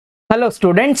Hello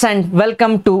students and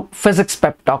welcome to Physics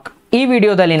Pep Talk. ಈ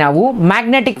ವಿಡಿಯೋದಲ್ಲಿ ನಾವು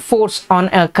magnetic force on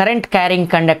a current carrying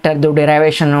conductor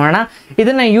derivation ನೋಡೋಣ.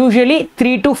 ಇದನ್ನ usually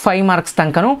 3 to 5 marks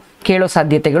ತನಕನೂ ಕೇಳೋ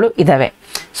ಸಾಧ್ಯತೆಗಳು ಇದಾವೆ.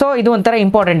 ಸೊ ಇದು ಒಂಥರ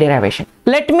important derivation.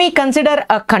 Let me consider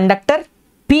a conductor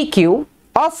PQ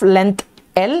of length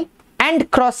L and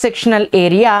cross sectional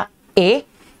area A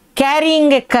carrying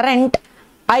a current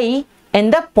I in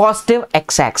the positive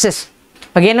x-axis.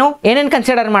 ಅಗೇನು ಏನೇನು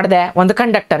consider ಮಾಡಿದೆ, ಒಂದು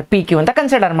ಕಂಡಕ್ಟರ್ PQ ಅಂತ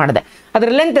ಕನ್ಸಿಡರ್ ಮಾಡಿದೆ. ಅದರ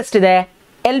ಲೆಂತ್ ಎಷ್ಟಿದೆ,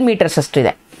 L metres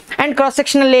ಅಷ್ಟಿದೆ. And cross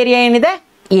sectional area ಏನಿದೆ,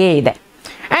 A ಇದೆ.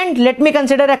 And let me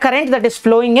consider a current that is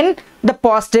flowing in the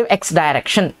positive X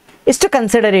direction. ಇಷ್ಟು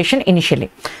consideration initially.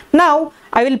 Now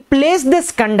I will place this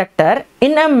conductor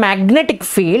in a magnetic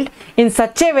field in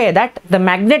such a way that the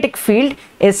magnetic field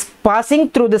is passing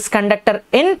through this conductor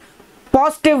in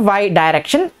positive y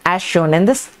direction as shown in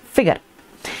this figure.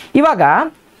 ಇವಾಗ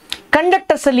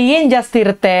conductors ಅಲ್ಲಿ ಏನು ಜಾಸ್ತಿ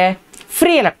ಇರುತ್ತೆ,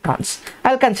 free electrons. I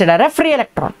will consider a free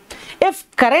electron. If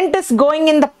current is going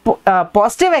in the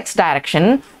positive X direction,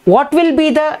 what will be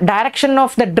the direction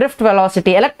of the drift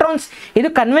velocity? Electrons,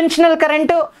 ಇದು conventional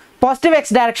current positive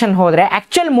X direction ಹೋದರೆ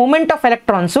actual movement of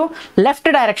electrons left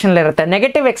direction ಇರುತ್ತೆ,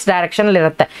 negative X direction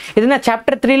ಇರುತ್ತೆ. ಇದನ್ನ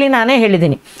chapter 3 ನಾನೇ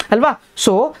ಹೇಳಿದ್ದೀನಿ ಅಲ್ವಾ.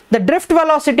 So the drift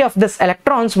velocity of this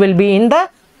electrons will be in the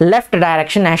left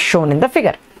direction as shown in the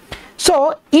figure. So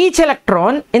each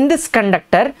electron in this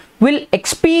conductor will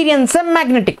experience a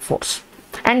magnetic force,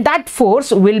 and that force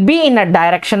will be in a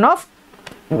direction of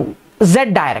z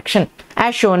direction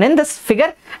as shown in this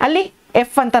figure. Ali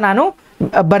F anta nanu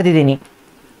bardidini.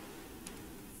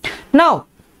 Now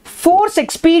force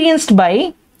experienced by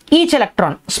each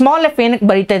electron, small f ಏನಕ್ಕೆ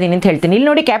ಬರೀತಾ ಇದ್ದೀನಿ ಅಂತ ಹೇಳ್ತೀನಿ. ಇಲ್ಲಿ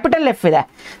ನೋಡಿ capital F ಇದೆ.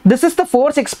 This is the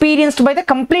force experienced by the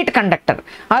complete conductor.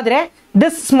 ಆದರೆ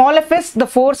this small f is the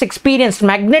force experienced,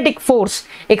 magnetic force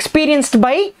experienced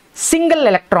by single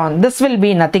electron. This will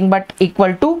be nothing but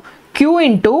equal to Q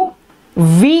into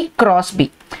V cross B.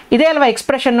 Ide alva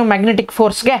expression magnetic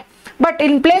force ge. But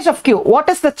in place of Q, what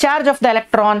is the charge of the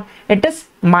electron? It is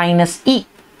minus E.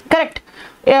 Correct.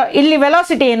 Illi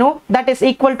velocity enu, that is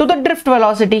equal to the drift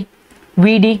velocity,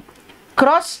 Vd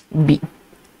cross B.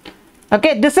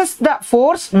 Okay, this is the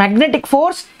force, magnetic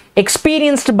force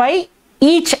experienced by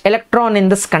each electron in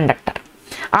this conductor.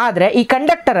 ಆದರೆ ಈ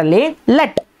conductor ಅಲ್ಲಿ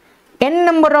let n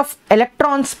number of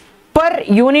electrons per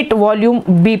unit volume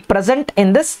be present in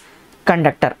this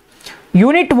conductor.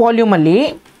 Unit volume ಅಲ್ಲಿ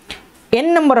n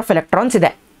number of electrons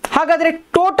ಇದೆ. ಹಾಗಾದ್ರೆ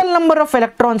total number of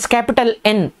electrons capital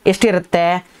N ಎಷ್ಟಿರುತ್ತೆ?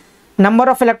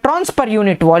 Number of electrons per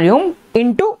unit volume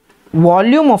into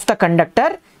volume of the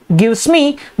conductor gives me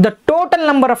the total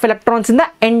number of electrons in the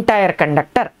entire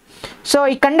conductor. So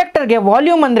ಈ ಕಂಡಕ್ಟರ್ಗೆ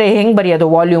volume ಅಂದರೆ ಹೆಂಗೆ ಬರೆಯೋದು?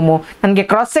 Volume ನನಗೆ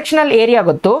cross sectional area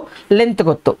ಗೊತ್ತು, length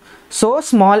ಗೊತ್ತು. So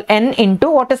small n into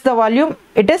what is the volume?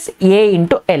 It is A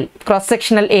into L. Cross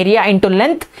sectional area into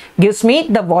length gives me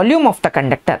the volume of the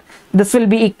conductor. This will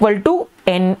be equal to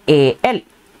NaL.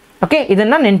 Okay,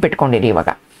 ಇದನ್ನು ನೆನ್ಪಿಟ್ಕೊಂಡಿರಿ ಇವಾಗ.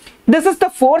 This is the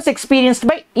force experienced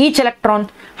by each electron.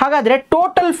 ಹಾಗಾದರೆ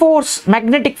total force,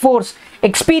 magnetic force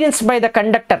experienced by the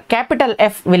conductor capital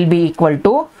F will be equal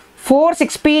to force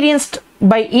experienced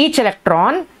by each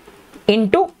electron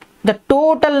into the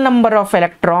total number of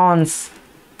electrons.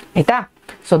 Aita?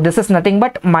 So this is nothing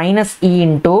but minus E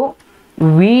into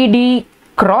Vd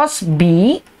cross B,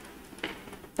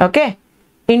 okay,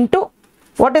 into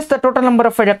what is the total number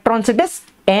of electrons? It is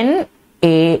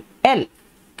NaL.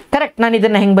 Correct. ನಾನು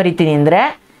ಇದನ್ನ ಹೆಂಗೆ ಬರೀತೀನಿ ಅಂದರೆ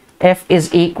F is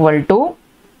equal to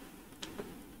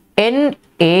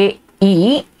NaE,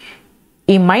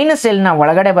 ಈ minus L ನ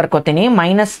ಒಳಗಡೆ ಬರ್ಕೋತೀನಿ,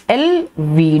 minus L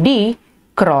V D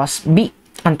cross B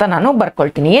ಅಂತ ನಾನು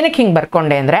ಬರ್ಕೊಳ್ತೀನಿ. ಏನಕ್ಕೆ ಹಿಂಗೆ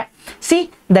ಬರ್ಕೊಂಡೆ ಅಂದರೆ, C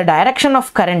the direction of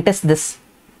current is this.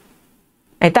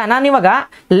 ಆಯ್ತಾ? ನಾನಿವಾಗ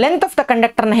ಲೆಂತ್ ಆಫ್ ದ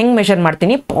ಕಂಡಕ್ಟರ್ನ ಹೆಂಗೆ ಮೆಷರ್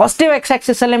ಮಾಡ್ತೀನಿ? ಪಾಸಿಟಿವ್ ಎಕ್ಸ್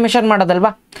ಆಕ್ಸಿಸ್ ಅಲ್ಲೇ ಮೆಷರ್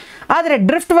ಮಾಡೋದಲ್ವಾ. ಆದರೆ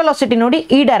ಡ್ರಿಫ್ಟ್ ವೆಲಾಸಿಟಿ ನೋಡಿ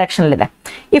ಈ ಡೈರೆಕ್ಷನ್ ಇದೆ.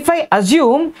 If I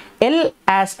assume L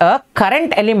as a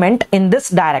current element in this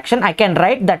direction, I can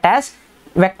write that as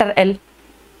vector L.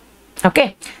 Okay,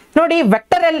 ನೋಡಿ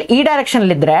ವೆಕ್ಟರ್ ಎಲ್ ಈ ಡೈರೆಕ್ಷನ್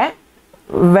ಇದ್ರೆ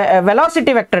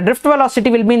velocity vector, drift velocity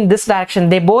will be in this direction.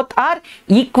 They both are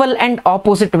equal and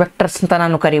opposite vectors ಅಂತ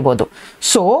ನಾನು ಕರಿಬಹುದು.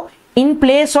 So in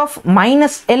place of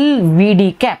minus L Vd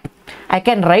cap, I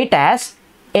can write as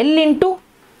L into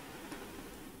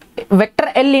vector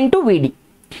L into Vd.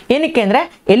 ಏನಕ್ಕೆ ಅಂದರೆ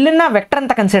L ನ vector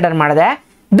ಅಂತ consider ಮಾಡಿದೆ.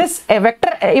 This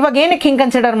vector ಇವಾಗ ಏನಕ್ಕೆ ಹಿಂಗೆ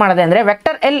ಕನ್ಸಿಡರ್ ಮಾಡಿದೆ ಅಂದರೆ,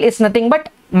 vector L is nothing but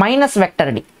minus vector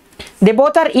D. They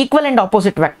both are equal and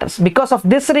opposite vectors. Because of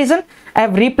this reason, I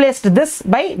have replaced this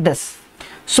by this.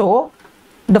 So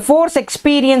the force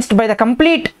experienced by the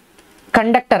complete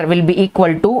conductor will be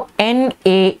equal to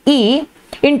NaE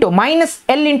into minus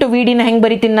L into Vd ನ ಹೆಂಗೆ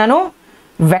ಬರೀತೀನಿ ನಾನು?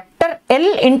 Vector L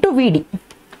into Vd.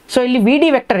 So ಇಲ್ಲಿ Vd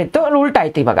vector ಇತ್ತು, ಅಲ್ಲಿ ಉಲ್ಟಾ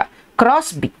ಆಯ್ತು ಇವಾಗ,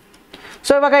 ಕ್ರಾಸ್ B.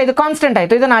 ಸೊ ಇವಾಗ ಇದು ಕಾನ್ಸ್ಟೆಂಟ್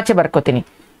ಆಯಿತು, ಇದನ್ನು ಆಚೆ ಬರ್ಕೋತೀನಿ.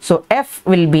 So F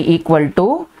will be equal to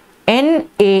N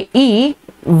A E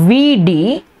V D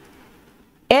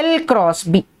L cross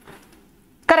B.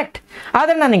 Correct.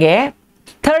 ಆದರೆ ನನಗೆ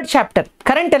ಥರ್ಡ್ ಚಾಪ್ಟರ್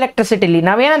ಕರೆಂಟ್ ಎಲೆಕ್ಟ್ರಿಸಿಟಿಲಿ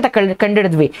ನಾವೇನಂತ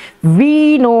ಕಂಡಿಡಿದ್ವಿ, ವಿ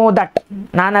ನೋ ದಟ್,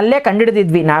 ನಾನು ಅಲ್ಲೇ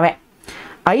ಕಂಡಿಡಿದಿದ್ವಿ ನಾವೇ,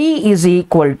 I is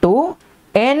equal to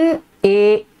N A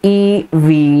E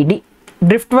V D.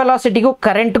 Drift ವೆಲಾಸಿಟಿಗೂ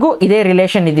ಕರೆಂಟ್ಗೂ ಇದೇ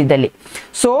relation ಇದ್ದಿದ್ದಲ್ಲಿ.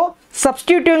 So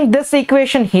substituting this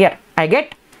equation here I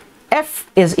get F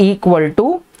is equal to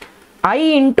I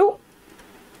into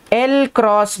L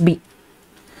cross B.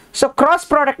 So cross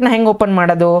ಪ್ರಾಡಕ್ಟ್ನ ಹೆಂಗೆ open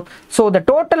ಮಾಡೋದು? So the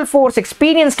total force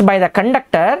experienced by the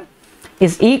conductor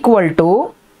is equal to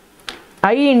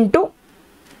I into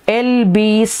LB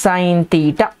sin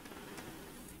theta.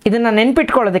 ಇದನ್ನ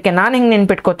ನೆನ್ಪಿಟ್ಕೊಳ್ಳೋದಕ್ಕೆ ನಾನು ಹೆಂಗೆ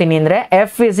ನೆನ್ಪಿಟ್ಕೋತೀನಿ ಅಂದರೆ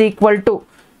F is equal to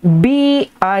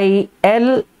BIL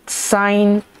sin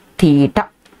theta.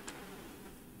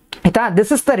 ಆಯ್ತಾ? This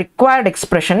is the required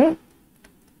expression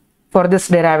for this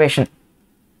derivation.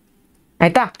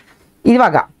 ಆಯ್ತಾ?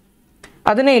 ಇವಾಗ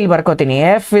ಅದನ್ನೇ ಇಲ್ಲಿ ಬರ್ಕೋತೀನಿ,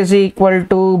 F is equal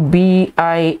to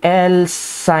BIL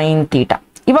sin theta.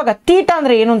 ಇವಾಗ ತೀಟಾ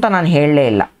ಅಂದರೆ ಏನು ಅಂತ ನಾನು ಹೇಳಲೇ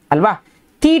ಇಲ್ಲ ಅಲ್ವಾ?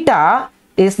 Theta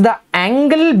is the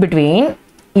angle between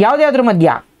ಯಾವುದ್ಯಾವ್ದ್ರ ಮಧ್ಯ,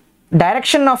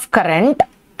 direction of current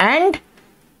and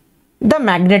the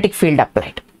magnetic field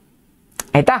applied.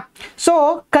 ಆಯಿತಾ? So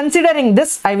considering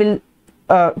this I will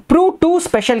prove two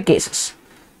special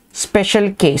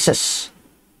cases.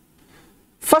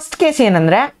 First case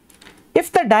ಏನಂದರೆ, if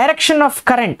the direction of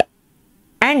current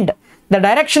and the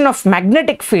direction of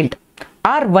magnetic field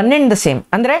R one and the same,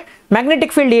 ಅಂದರೆ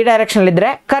magnetic field ಈ ಡೈರೆಕ್ಷನಲ್ಲಿದ್ದರೆ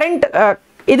current,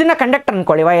 ಇದನ್ನು conductor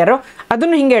ಅನ್ಕೊಳ್ಳಿ wire,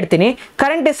 ಅದನ್ನು ಹಿಂಗೆ ಇಡ್ತೀನಿ,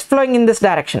 current is flowing in this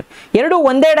direction, ಎರಡು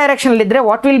ಒಂದೇ ಡೈರೆಕ್ಷನಲ್ಲಿದ್ದರೆ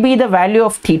what will be the value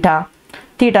of theta?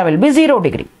 Theta will be 0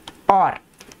 degree. R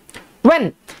when,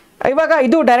 ಇವಾಗ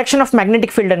ಇದು ಡೈರೆಕ್ಷನ್ ಆಫ್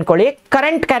ಮ್ಯಾಗ್ನೆಟಿಕ್ ಫೀಲ್ಡ್ ಅನ್ಕೊಳ್ಳಿ,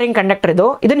 ಕರೆಂಟ್ ಕ್ಯಾರಿಂಗ್ ಕಂಡಕ್ಟರ್ ಇದು,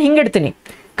 ಇದನ್ನು ಹಿಂಗೆ ಇಡ್ತೀನಿ,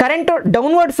 ಕರೆಂಟು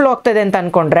ಡೌನ್ವರ್ಡ್ ಫ್ಲೋ ಆಗ್ತಾಯಿದೆ ಅಂತ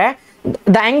ಅಂದ್ಕೊಂಡ್ರೆ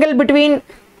the angle between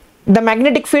the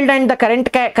magnetic field and the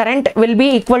current will be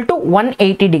equal to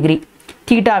 180 degree.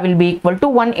 Theta will be equal to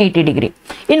 180 degree.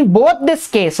 In both these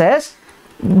cases,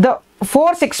 the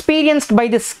force experienced by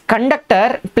this conductor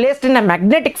placed in a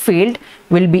magnetic field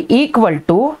will be equal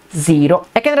to 0.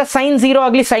 Yakandre sin 0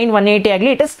 agli sin 180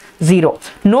 agli it is 0.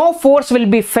 No force will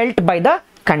be felt by the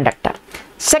conductor.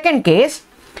 Second case,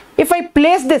 if I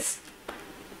place this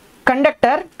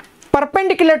conductor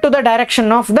perpendicular to the direction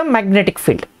of the magnetic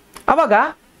field, avaga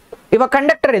ಇವಾಗ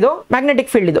conductor ಇದು, magnetic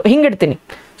field ಇದು, ಹಿಂಗಿಡ್ತೀನಿ.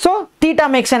 So theta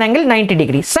makes ಅನ್ angle 90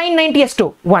 degree. Sign 90 ಎಷ್ಟು?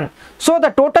 1. So the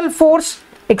total force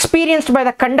experienced by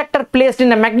the conductor placed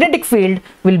in the magnetic field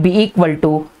will be equal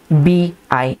to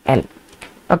BIL.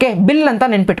 Okay, bill ಅಂತ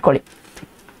ನೆನ್ಪಿಟ್ಕೊಳ್ಳಿ.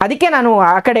 ಅದಕ್ಕೆ ನಾನು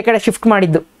ಆ ಕಡೆ ಶಿಫ್ಟ್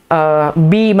ಮಾಡಿದ್ದು,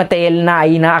 ಬಿ ಮತ್ತು ಎಲ್ನ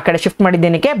ಐನ ಆ ಕಡೆ ಶಿಫ್ಟ್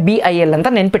ಮಾಡಿದ್ದೇನಕ್ಕೆ BIL ಅಂತ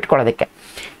ನೆನ್ಪಿಟ್ಕೊಳ್ಳೋದಕ್ಕೆ.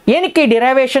 ಏನಕ್ಕೆ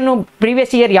ಡಿರೈವೇಷನ್ನು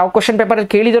ಪ್ರೀವಿಯಸ್ ಇಯರ್ ಯಾವ ಕ್ವಶನ್ ಪೇಪರಲ್ಲಿ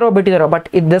ಕೇಳಿದಾರೋ ಬಿಟ್ಟಿದಾರೋ, but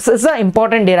this is a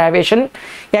important derivation.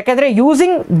 ಯಾಕಂದರೆ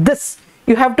using this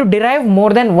you have to derive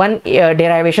more than one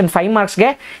derivation. 5 ಮಾರ್ಕ್ಸ್ಗೆ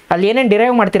ಅಲ್ಲಿ ಏನೇನು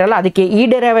ಡಿರೈವ್ ಮಾಡ್ತಿರಲ್ಲ ಅದಕ್ಕೆ ಈ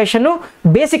ಡಿರೈವೇಷನ್ನು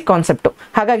ಬೇಸಿಕ್ ಕಾನ್ಸೆಪ್ಟು,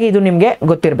 ಹಾಗಾಗಿ ಇದು ನಿಮಗೆ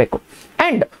ಗೊತ್ತಿರಬೇಕು.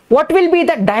 And what will be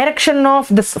the direction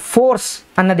of this force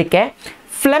ಅನ್ನೋದಕ್ಕೆ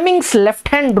ಫ್ಲೆಮಿಂಗ್ಸ್ ಲೆಫ್ಟ್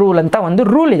ಹ್ಯಾಂಡ್ ರೂಲ್ ಅಂತ ಒಂದು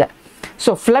ರೂಲ್ ಇದೆ.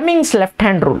 So Fleming's left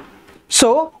hand rule. So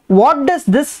what does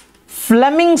this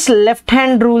Fleming's left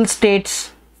hand rule States?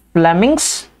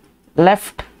 Fleming's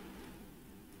left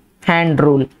hand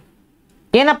rule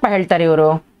ಏನಪ್ಪ ಹೇಳ್ತಾರೆ ಇವರು?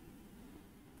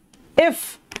 If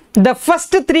the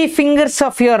first 3 fingers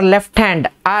of your left hand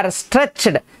are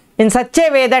stretched in such a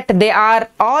way that they are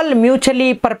all mutually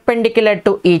perpendicular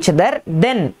to each other,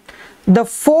 then the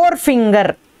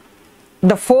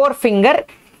forefinger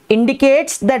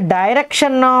indicates the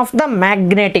direction of the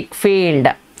magnetic field.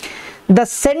 The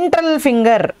central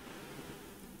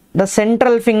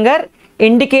finger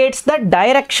indicates the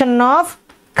direction of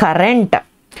current.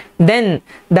 Then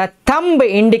the thumb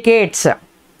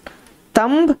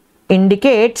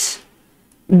indicates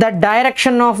the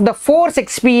direction of the force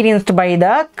experienced by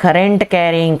the current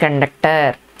carrying conductor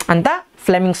ಅಂತ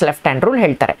Fleming's left hand rule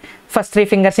ಹೇಳ್ತಾರೆ. First 3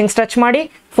 fingers ಹಿಂಗೆ stretch ಮಾಡಿ,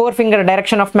 4 finger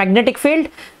direction of magnetic field,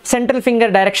 central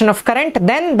finger direction of current,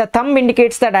 then the thumb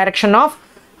indicates the direction of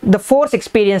the force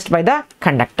experienced by the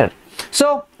conductor. So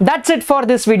that's it for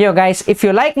this video, guys. If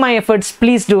you like my efforts,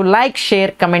 please do like,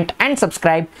 share, comment and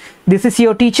subscribe. This is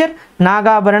your teacher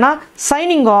Nagabarana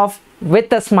signing off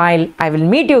with a smile. I will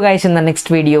meet you guys in the next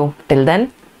video. Till then,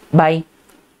 bye.